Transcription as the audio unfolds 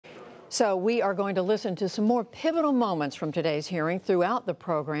So we are going to listen to some more pivotal moments from today's hearing throughout the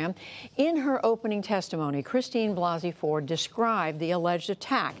program. In her opening testimony, Christine Blasey Ford described the alleged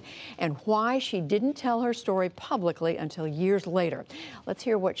attack and why she didn't tell her story publicly until years later. Let's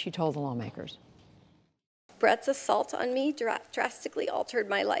hear what she told the lawmakers. Brett's assault on me drastically altered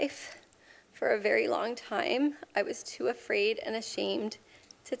my life. For a very long time, I was too afraid and ashamed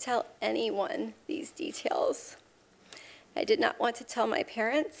to tell anyone these details. I did not want to tell my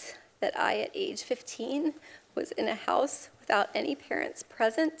parents that I, at age 15, was in a house without any parents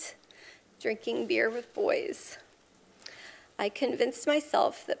present, drinking beer with boys. I convinced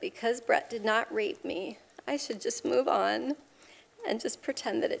myself that because Brett did not rape me, I should just move on and just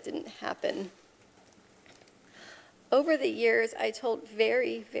pretend that it didn't happen. Over the years, I told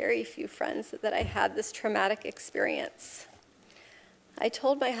very, very few friends that I had this traumatic experience. I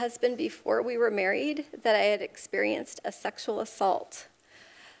told my husband before we were married that I had experienced a sexual assault.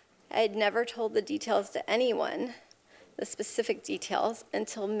 I had never told the details to anyone, the specific details,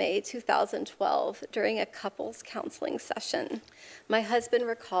 until May 2012 during a couples counseling session. My husband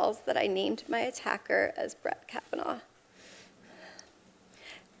recalls that I named my attacker as Brett Kavanaugh.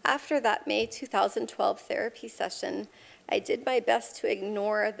 After that May 2012 therapy session, I did my best to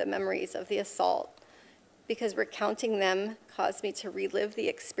ignore the memories of the assault because recounting them caused me to relive the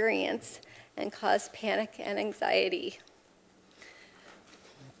experience and caused panic and anxiety.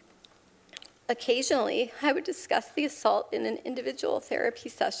 Occasionally, I would discuss the assault in an individual therapy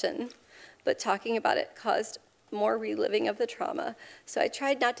session, but talking about it caused more reliving of the trauma, so I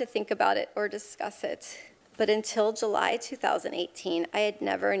tried not to think about it or discuss it. But until July 2018, I had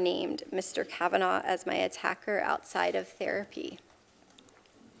never named Mr. Kavanaugh as my attacker outside of therapy.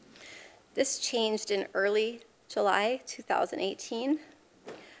 This changed in early July 2018.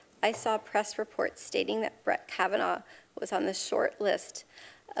 I saw press reports stating that Brett Kavanaugh was on the short list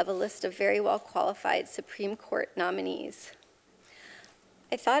of a list of very well-qualified Supreme Court nominees.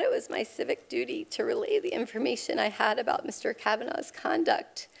 I thought it was my civic duty to relay the information I had about Mr. Kavanaugh's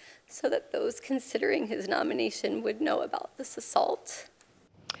conduct so that those considering his nomination would know about this assault.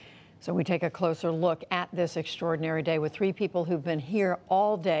 So we take a closer look at this extraordinary day with three people who've been here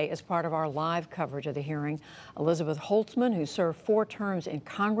all day as part of our live coverage of the hearing. Elizabeth Holtzman, who served 4 terms in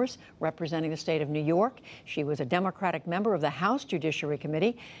Congress representing the state of New York. She was a Democratic member of the House Judiciary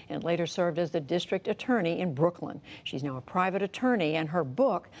Committee and later served as the district attorney in Brooklyn. She's now a private attorney, and her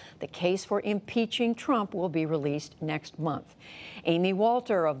book, The Case for Impeaching Trump, will be released next month. Amy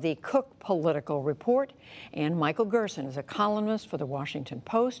Walter of the Cook Political Report, and Michael Gerson is a columnist for the Washington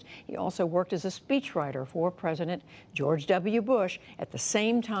Post. He also worked as a speechwriter for President George W. Bush at the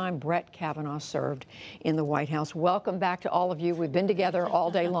same time Brett Kavanaugh served in the White House. Welcome back to all of you. We've been together all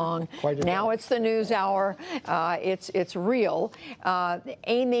day long. Now it's the news hour. It's real.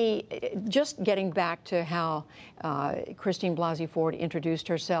 Amy, just getting back to how Christine Blasey Ford introduced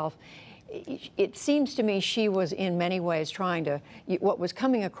herself, it seems to me she was in many ways trying to, what was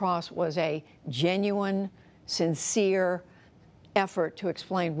coming across was a genuine, sincere effort to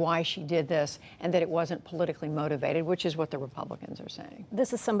explain why she did this and that it wasn't politically motivated, which is what the Republicans are saying.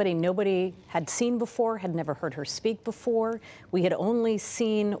 This is somebody nobody had seen before, had never heard her speak before. We had only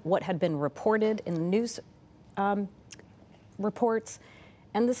seen what had been reported in the news reports.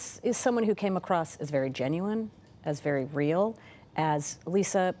 And this is someone who came across as very genuine, as very real. As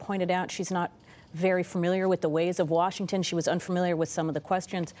Lisa pointed out, she's not very familiar with the ways of Washington. She was unfamiliar with some of the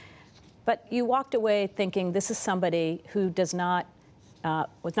questions. But you walked away thinking this is somebody who was not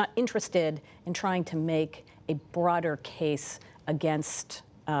interested in trying to make a broader case against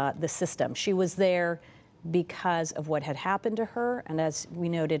the system. She was there because of what had happened to her. And as we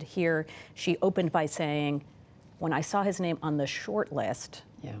noted here, she opened by saying, when I saw his name on the short list,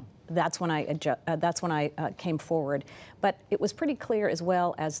 that's when I came forward. But it was pretty clear as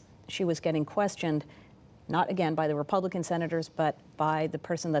well as she was getting questioned, not again by the Republican senators, but by the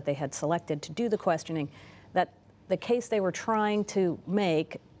person that they had selected to do the questioning, that the case they were trying to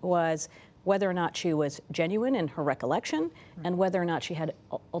make was whether or not she was genuine in her recollection and whether or not she had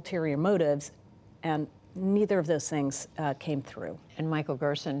ulterior motives, and neither of those things came through. And Michael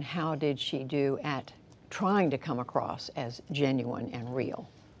Gerson, how did she do at trying to come across as genuine and real?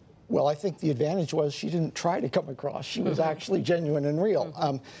 Well, I think the advantage was she didn't try to come across. She was actually genuine and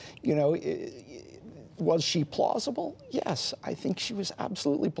real. You know, was she plausible? Yes, I think she was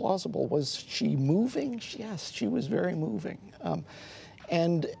absolutely plausible. Was she moving? Yes, she was very moving.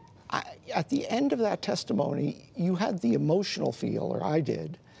 And at the end of that testimony, you had the emotional feel, or I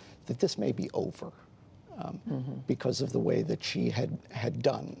did, that this may be over. Because of the way that she had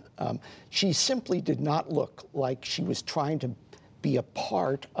done. She simply did not look like she was trying to be a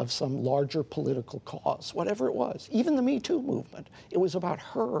part of some larger political cause, whatever it was. Even the Me Too movement, it was about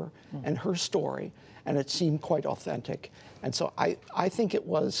her and her story, and it seemed quite authentic. And so I think it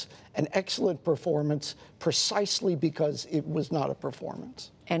was an excellent performance precisely because it was not a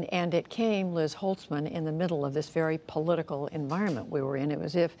performance. And it came, Liz Holtzman, in the middle of this very political environment we were in. It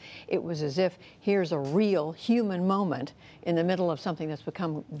was as if here's a real human moment in the middle of something that's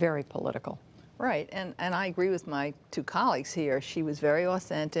become very political. Right, and I agree with my two colleagues here. She was very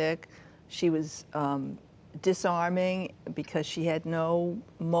authentic. She was disarming because she had no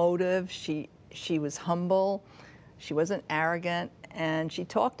motive. She was humble. She wasn't arrogant, and she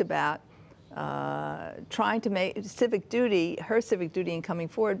talked about trying to make her civic duty in coming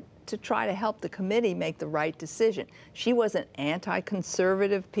forward to try to help the committee make the right decision. She wasn't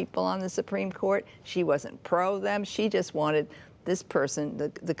anti-conservative people on the Supreme Court. She wasn't pro them. She just wanted this person,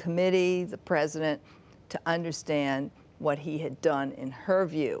 the committee, the president, to understand what he had done in her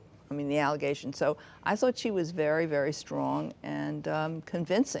view. I mean, the allegation. So I thought she was very, very strong and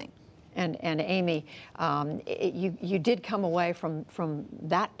convincing. And Amy, you did come away from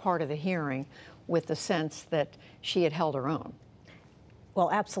that part of the hearing with the sense that she had held her own. Well,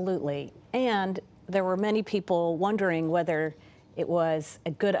 absolutely. And there were many people wondering whether it was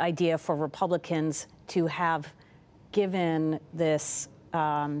a good idea for Republicans to have given this,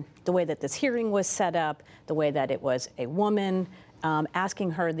 the way that this hearing was set up, the way that it was a woman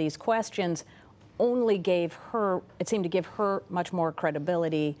asking her these questions, only gave her, it seemed to give her much more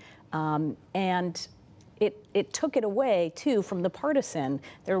credibility. And it took it away, too, from the partisan.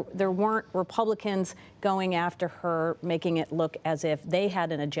 There weren't Republicans going after her, making it look as if they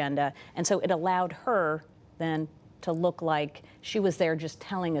had an agenda. And so it allowed her then to look like she was there just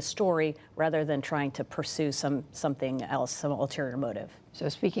telling a story rather than trying to pursue something else, some ulterior motive. So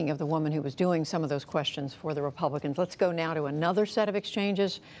speaking of the woman who was doing some of those questions for the Republicans, let's go now to another set of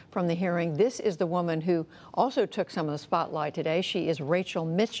exchanges from the hearing. This is the woman who also took some of the spotlight today. She is Rachel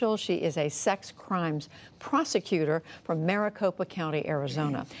Mitchell. She is a sex crimes prosecutor from Maricopa County,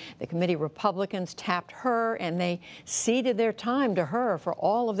 Arizona. The committee Republicans tapped her, and they ceded their time to her for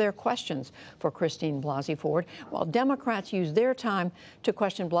all of their questions for Christine Blasey Ford, while Democrats used their time to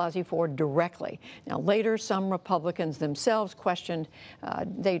question Blasey Ford directly. Now, later, some Republicans themselves questioned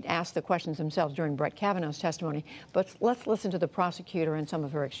they asked the questions themselves during Brett Kavanaugh's testimony, but let's listen to the prosecutor and some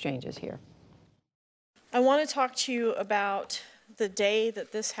of her exchanges here. I want to talk to you about the day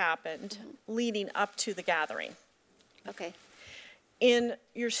that this happened, leading up to the gathering. Okay. In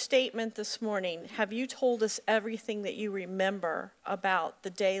your statement this morning, have you told us everything that you remember about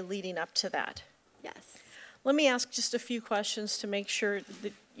the day leading up to that? Yes. Let me ask just a few questions to make sure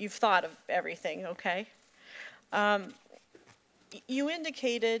that you've thought of everything, okay? You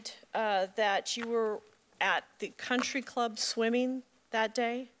indicated that you were at the country club swimming that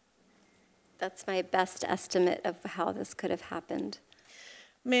day? That's my best estimate of how this could have happened.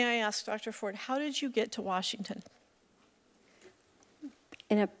 May I ask, Dr. Ford, how did you get to Washington?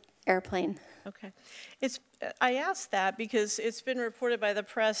 In an airplane. Okay. I asked that because it's been reported by the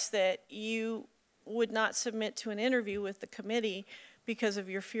press that you would not submit to an interview with the committee because of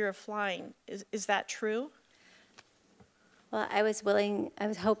your fear of flying. Is that true? Well, I was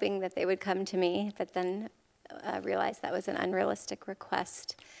hoping that they would come to me, but then realized that was an unrealistic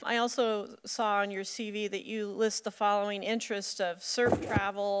request. I also saw on your CV that you list the following interests of surf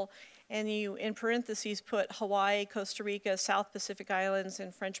travel, and you, in parentheses, put Hawaii, Costa Rica, South Pacific Islands,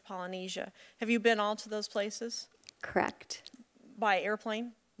 and French Polynesia. Have you been all to those places? Correct. By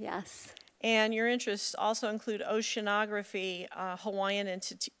airplane? Yes. And your interests also include oceanography, Hawaiian and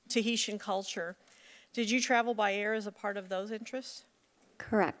Tahitian culture. Did you travel by air as a part of those interests?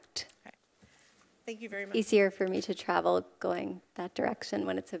 Correct. Okay. Thank you very much. Easier for me to travel going that direction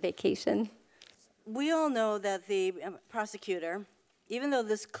when it's a vacation. We all know that the prosecutor, even though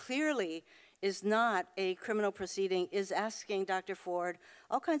this clearly is not a criminal proceeding, is asking Dr. Ford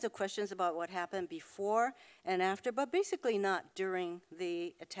all kinds of questions about what happened before and after, but basically not during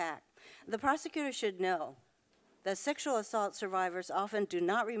the attack. The prosecutor should know that sexual assault survivors often do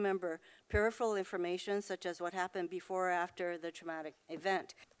not remember peripheral information such as what happened before or after the traumatic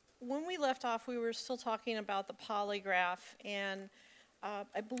event. When we left off, we were still talking about the polygraph, and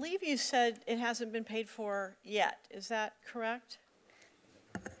I believe you said it hasn't been paid for yet. Is that correct?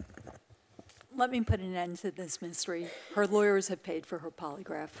 Let me put an end to this mystery. Her lawyers have paid for her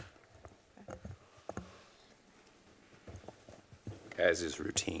polygraph. As is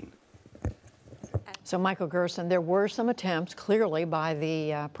routine. So, Michael Gerson, there were some attempts, clearly, by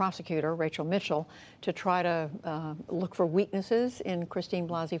the prosecutor, Rachel Mitchell, to try to look for weaknesses in Christine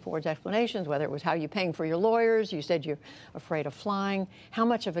Blasey Ford's explanations, whether it was how you're paying for your lawyers, you said you're afraid of flying. How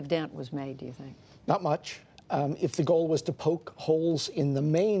much of a dent was made, do you think? Not much. If the goal was to poke holes in the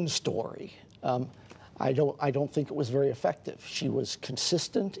main story, I don't think it was very effective. She was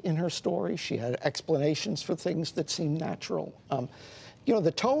consistent in her story. She had explanations for things that seemed natural. You know,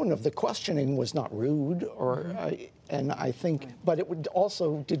 the tone of the questioning was not rude, or, and I think, but it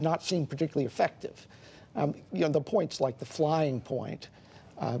also did not seem particularly effective. You know, the points like the flying point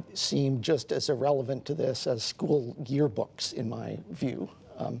seem just as irrelevant to this as school yearbooks, in my view.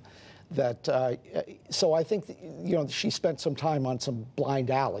 So I think, you know, she spent some time on some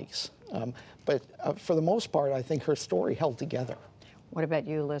blind alleys. But for the most part, I think her story held together. What about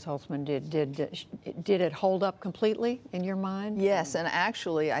you, Liz Holtzman? Did it hold up completely in your mind? Yes, and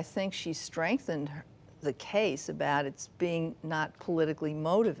actually, I think she strengthened the case about its being not politically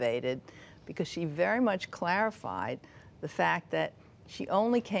motivated, because she very much clarified the fact that she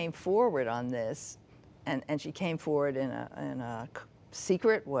only came forward on this, and she came forward in a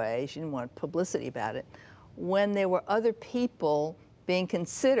secret way. She didn't want publicity about it, when there were other people being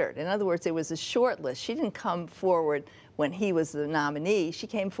considered. In other words, there was a short list. She didn't come forward when he was the nominee. She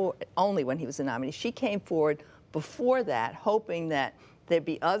came forward only when he was the nominee. She came forward before that, hoping that there'd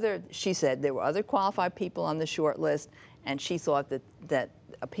be other, she said there were other qualified people on the short list, and she thought that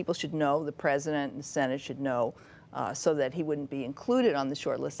people should know, the president and the Senate should know, so that he wouldn't be included on the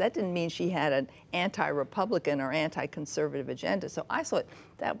short list. That didn't mean she had an anti-Republican or anti-conservative agenda. So I thought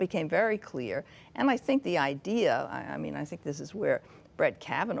that became very clear. And I think the idea, I mean, I think this is where Brett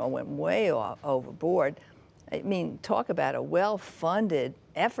Kavanaugh went way overboard. I mean, talk about a well-funded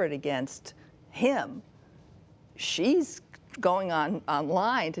effort against him. She's going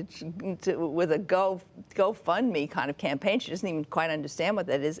online with a GoFundMe kind of campaign. She doesn't even quite understand what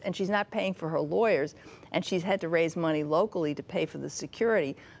that is, and she's not paying for her lawyers, and she's had to raise money locally to pay for the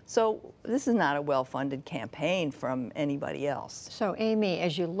security. So this is not a well-funded campaign from anybody else. So, Amy,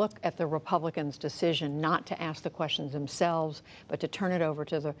 as you look at the Republicans' decision not to ask the questions themselves, but to turn it over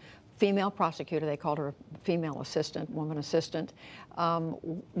to the female prosecutor, they called her a female assistant, woman assistant,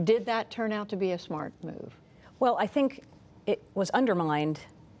 did that turn out to be a smart move? Well, I think it was undermined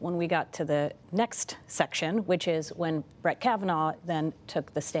when we got to the next section, which is when Brett Kavanaugh then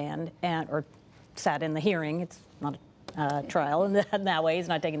took the stand or sat in the hearing. It's not a trial in that way. He's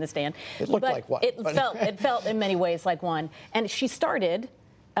not taking the stand. It looked like one. It felt in many ways like one. And she started,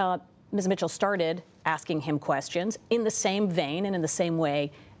 Ms. Mitchell started asking him questions in the same vein and in the same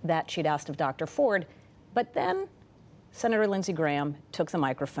way that she'd asked of Dr. Ford. But then Senator Lindsey Graham took the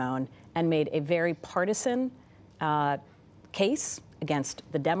microphone and made a very partisan case against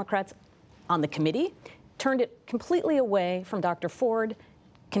the Democrats on the committee, turned it completely away from Dr. Ford,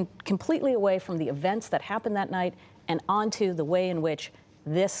 completely away from the events that happened that night, and onto the way in which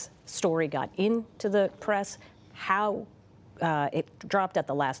this story got into the press, how it dropped at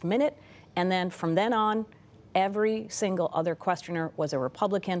the last minute, and then from then on, every single other questioner was a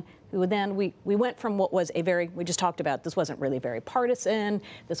Republican who then, we went from what was a very, we just talked about, this wasn't really very partisan,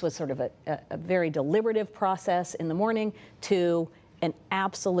 this was sort of a very deliberative process in the morning, to an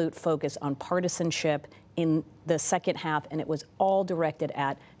absolute focus on partisanship in the second half, and it was all directed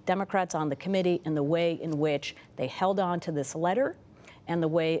at Democrats on the committee and the way in which they held on to this letter and the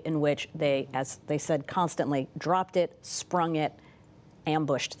way in which they, as they said constantly, dropped it, sprung it,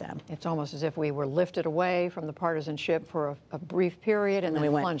 ambushed them. It's almost as if we were lifted away from the partisanship for a brief period and then we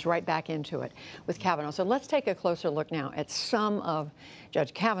plunged right back into it with Kavanaugh. So let's take a closer look now at some of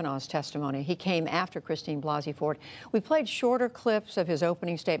Judge Kavanaugh's testimony. He came after Christine Blasey Ford. We played shorter clips of his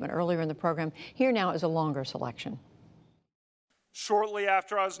opening statement earlier in the program. Here now is a longer selection. Shortly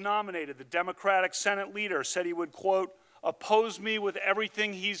after I was nominated, the Democratic Senate leader said he would, quote, oppose me with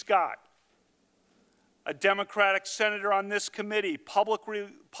everything he's got. A Democratic senator on this committee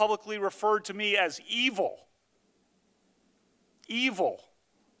publicly referred to me as evil. Evil.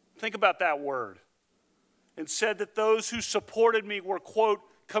 Think about that word. And said that those who supported me were, quote,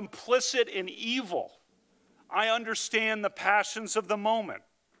 complicit in evil. I understand the passions of the moment.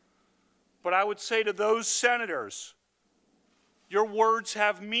 But I would say to those senators, your words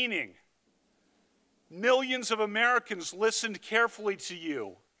have meaning. Millions of Americans listened carefully to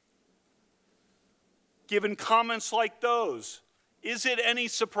you. Given comments like those, is it any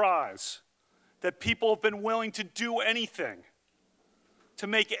surprise that people have been willing to do anything, to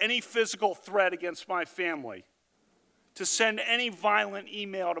make any physical threat against my family, to send any violent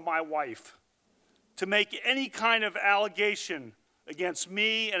email to my wife, to make any kind of allegation against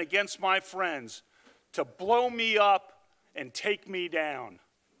me and against my friends, to blow me up and take me down.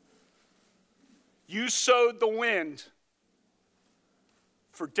 You sowed the wind.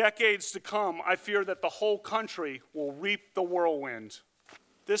 For decades to come, I fear that the whole country will reap the whirlwind.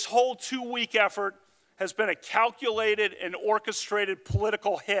 This whole 2-week effort has been a calculated and orchestrated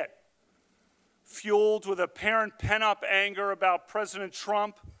political hit, fueled with apparent pent-up anger about President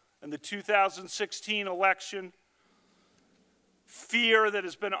Trump and the 2016 election, fear that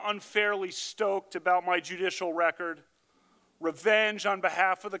has been unfairly stoked about my judicial record, revenge on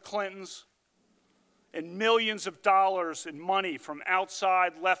behalf of the Clintons, and millions of dollars in money from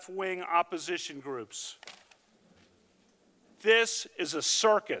outside left-wing opposition groups. This is a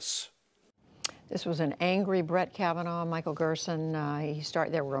circus. This was an angry Brett Kavanaugh, Michael Gerson.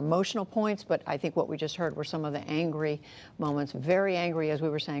 There were emotional points, but I think what we just heard were some of the angry moments, very angry, as we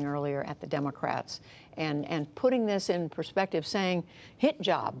were saying earlier, at the Democrats. And putting this in perspective, saying, hit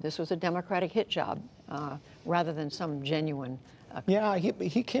job, this was a Democratic hit job, rather than some genuine. Yeah,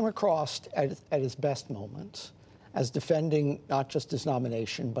 he came across at his best moments as defending not just his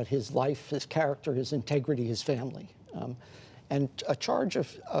nomination, but his life, his character, his integrity, his family. And a charge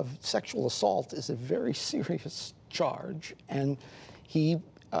of sexual assault is a very serious charge. And he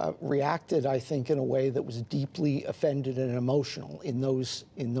reacted, I think, in a way that was deeply offended and emotional in those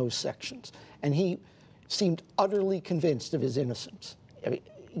sections. And he seemed utterly convinced of his innocence,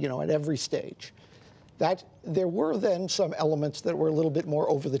 you know, at every stage. That there were then some elements that were a little bit more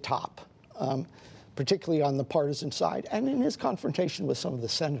over the top, particularly on the partisan side, and in his confrontation with some of the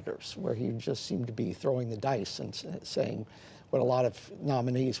senators, where he just seemed to be throwing the dice and saying what a lot of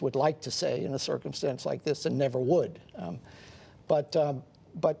nominees would like to say in a circumstance like this and never would.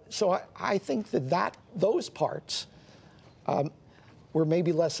 So I think that those parts were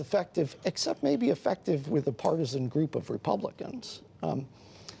maybe less effective, except maybe effective with a partisan group of Republicans.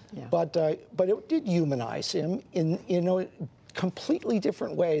 Yeah. But it did humanize him in a completely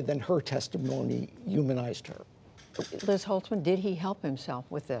different way than her testimony humanized her. Liz Holtzman, did he help himself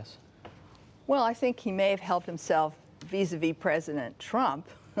with this? Well, I think he may have helped himself vis-a-vis President Trump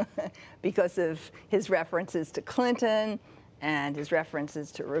because of his references to Clinton and his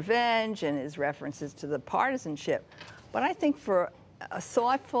references to revenge and his references to the partisanship. But I think for a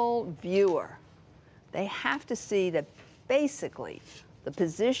thoughtful viewer, they have to see that basically the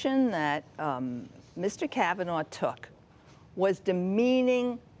position that Mr. Kavanaugh took was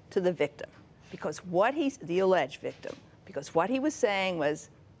demeaning to the victim, because the alleged victim, because what he was saying was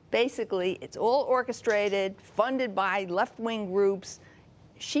basically it's all orchestrated, funded by left-wing groups.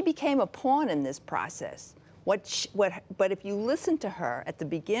 She became a pawn in this process. But if you listen to her at the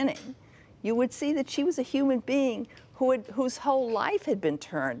beginning, you would see that she was a human being whose whole life had been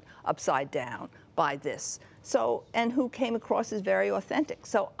turned upside down by this. And who came across as very authentic.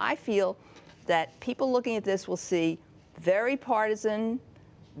 So I feel that people looking at this will see very partisan,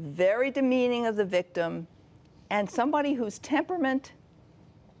 very demeaning of the victim, and somebody whose temperament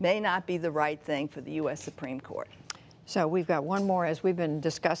may not be the right thing for the U.S. Supreme Court. So we've got one more. As we've been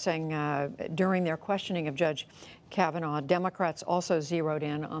discussing during their questioning of Judge Kavanaugh, Democrats also zeroed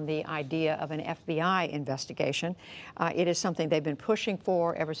in on the idea of an FBI investigation. It is something they've been pushing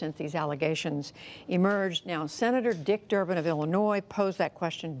for ever since these allegations emerged. Now, Senator Dick Durbin of Illinois posed that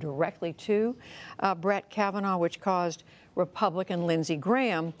question directly to Brett Kavanaugh, which caused Republican Lindsey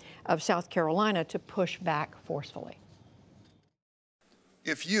Graham of South Carolina to push back forcefully.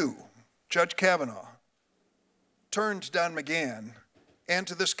 If you, Judge Kavanaugh, turn to Don McGahn and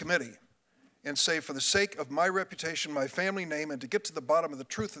to this committee and say, for the sake of my reputation, my family name, and to get to the bottom of the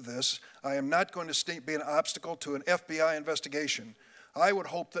truth of this, I am not going to be an obstacle to an FBI investigation, I would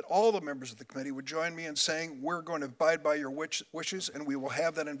hope that all the members of the committee would join me in saying we're going to abide by your wishes and we will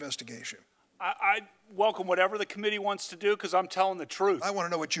have that investigation. I welcome whatever the committee wants to do, because I'm telling the truth. I want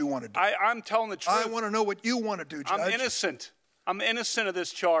to know what you want to do. I'm telling the truth. I want to know what you want to do, Judge. I'm innocent. I'm innocent of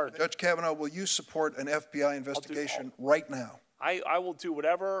this charge. Judge Kavanaugh, will you support an FBI investigation right now? I will do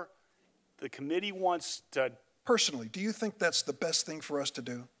whatever the committee wants to. Personally, do you think that's the best thing for us to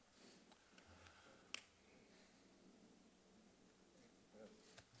do?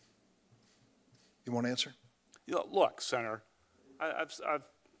 You want to answer? You know, look, Senator, I've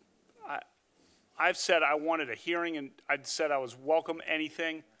said I wanted a hearing, and I'd said I was welcome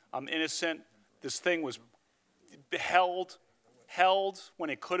anything. I'm innocent. This thing was held when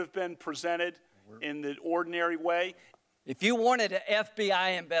it could have been presented in the ordinary way. If you wanted an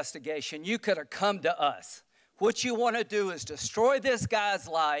FBI investigation, you could have come to us. What you want to do is destroy this guy's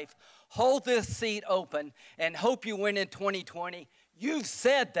life, hold this seat open, and hope you win in 2020. You've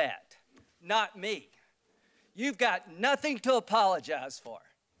said that, not me. You've got nothing to apologize for.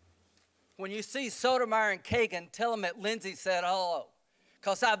 when you see Sotomayor and Kagan, tell them that Lindsay said hello,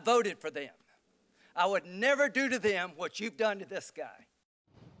 because I voted for them. I would never do to them what you've done to this guy.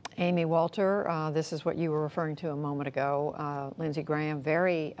 Amy Walter, this is what you were referring to a moment ago. Lindsey Graham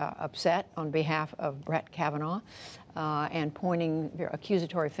very upset on behalf of Brett Kavanaugh and pointing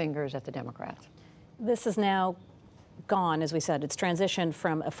accusatory fingers at the Democrats. This is now gone, as we said. It's transitioned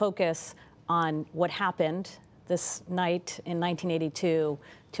from a focus on what happened this night in 1982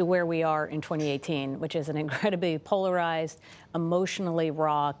 to where we are in 2018, which is an incredibly polarized, emotionally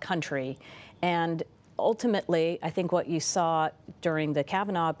raw country. And ultimately, I think what you saw during the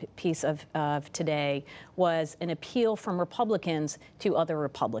Kavanaugh piece of today was an appeal from Republicans to other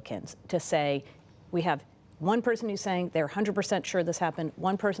Republicans to say, we have one person who's saying they're 100% sure this happened,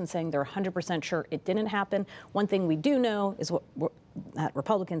 one person saying they're 100% sure it didn't happen. One thing we do know is what that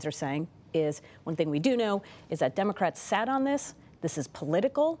Republicans are saying is, one thing we do know is that Democrats sat on this. This is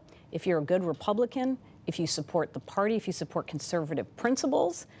political. If you're a good Republican, if you support the party, if you support conservative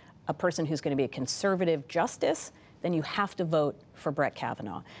principles, a person who's going to be a conservative justice, then you have to vote for Brett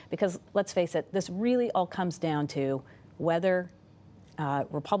Kavanaugh. Because let's face it, this really all comes down to whether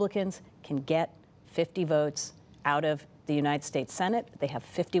Republicans can get 50 votes out of the United States Senate. They have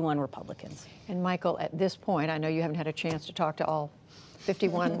 51 Republicans. And Michael, at this point, I know you haven't had a chance to talk to all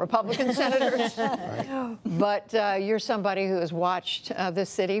 51 Republican senators, but you're somebody who has watched this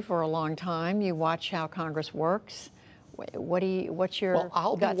city for a long time. You watch how Congress works. What's your Well,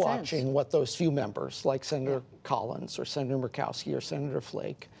 I'll be gut watching sense? what those few members, like Senator Collins or Senator Murkowski or Senator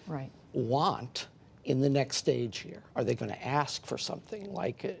Flake, want in the next stage here. Are they going to ask for something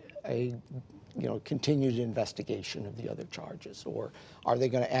like a continued investigation of the other charges, or are they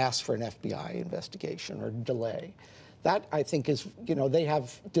going to ask for an FBI investigation or delay? That, I think, is, they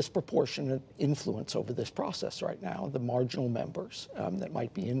have disproportionate influence over this process right now, the marginal members that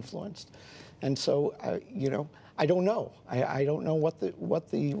might be influenced. And so, I don't know. I don't know what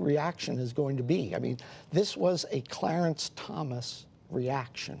the reaction is going to be. I mean, this was a Clarence Thomas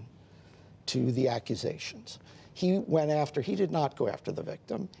reaction to the accusations. He did not go after the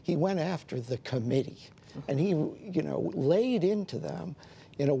victim. He went after the committee. And he, laid into them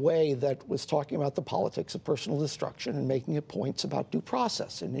in a way that was talking about the politics of personal destruction and making points about due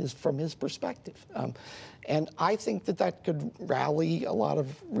process from his perspective. And I think that could rally a lot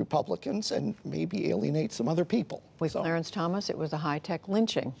of Republicans and maybe alienate some other people. With Clarence Thomas, it was a high-tech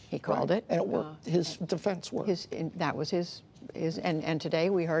lynching, he called it. And it worked. His defense worked. That was his, and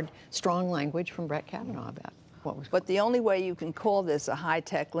today we heard strong language from Brett Kavanaugh about what was. But the only way you can call this a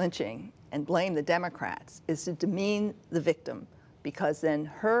high-tech lynching and blame the Democrats is to demean the victim, because then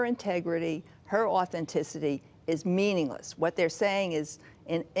her integrity, her authenticity is meaningless. What they're saying is,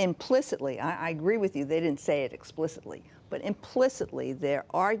 implicitly, I agree with you, they didn't say it explicitly, but implicitly their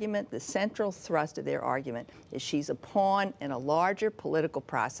argument, the central thrust of their argument is she's a pawn in a larger political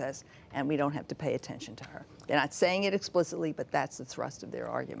process and we don't have to pay attention to her. They're not saying it explicitly, but that's the thrust of their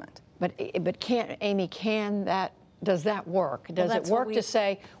argument. But Amy, does that work? Does it work to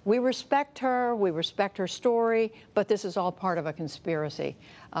say, we respect her story, but this is all part of a conspiracy,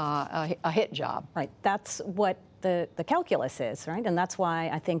 a hit job? Right, that's what the calculus is, right? And that's why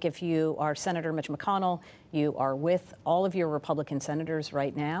I think if you are Senator Mitch McConnell, you are with all of your Republican senators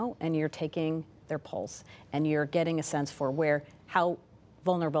right now, and you're taking their pulse, and you're getting a sense for how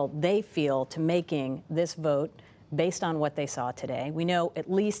vulnerable they feel to making this vote based on what they saw today. We know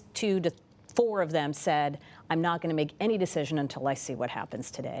at least 2 to 4 of them said, I'm not going to make any decision until I see what happens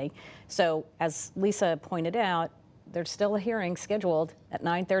today. So as Lisa pointed out, there's still a hearing scheduled at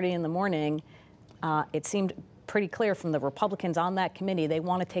 9:30 in the morning. It seemed pretty clear from the Republicans on that committee, they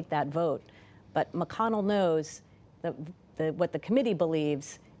want to take that vote. But McConnell knows that what the committee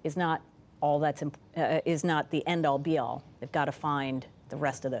believes is not is not the end-all be-all. They've got to find the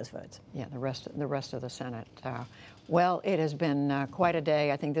rest of those votes. Yeah, the rest of the Senate. Well, it has been quite a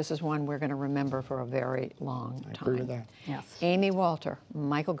day. I think this is one we're going to remember for a very long time. I agree with that. Yes. Amy Walter,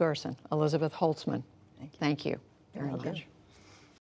 Michael Gerson, Elizabeth Holtzman. Thank you very much.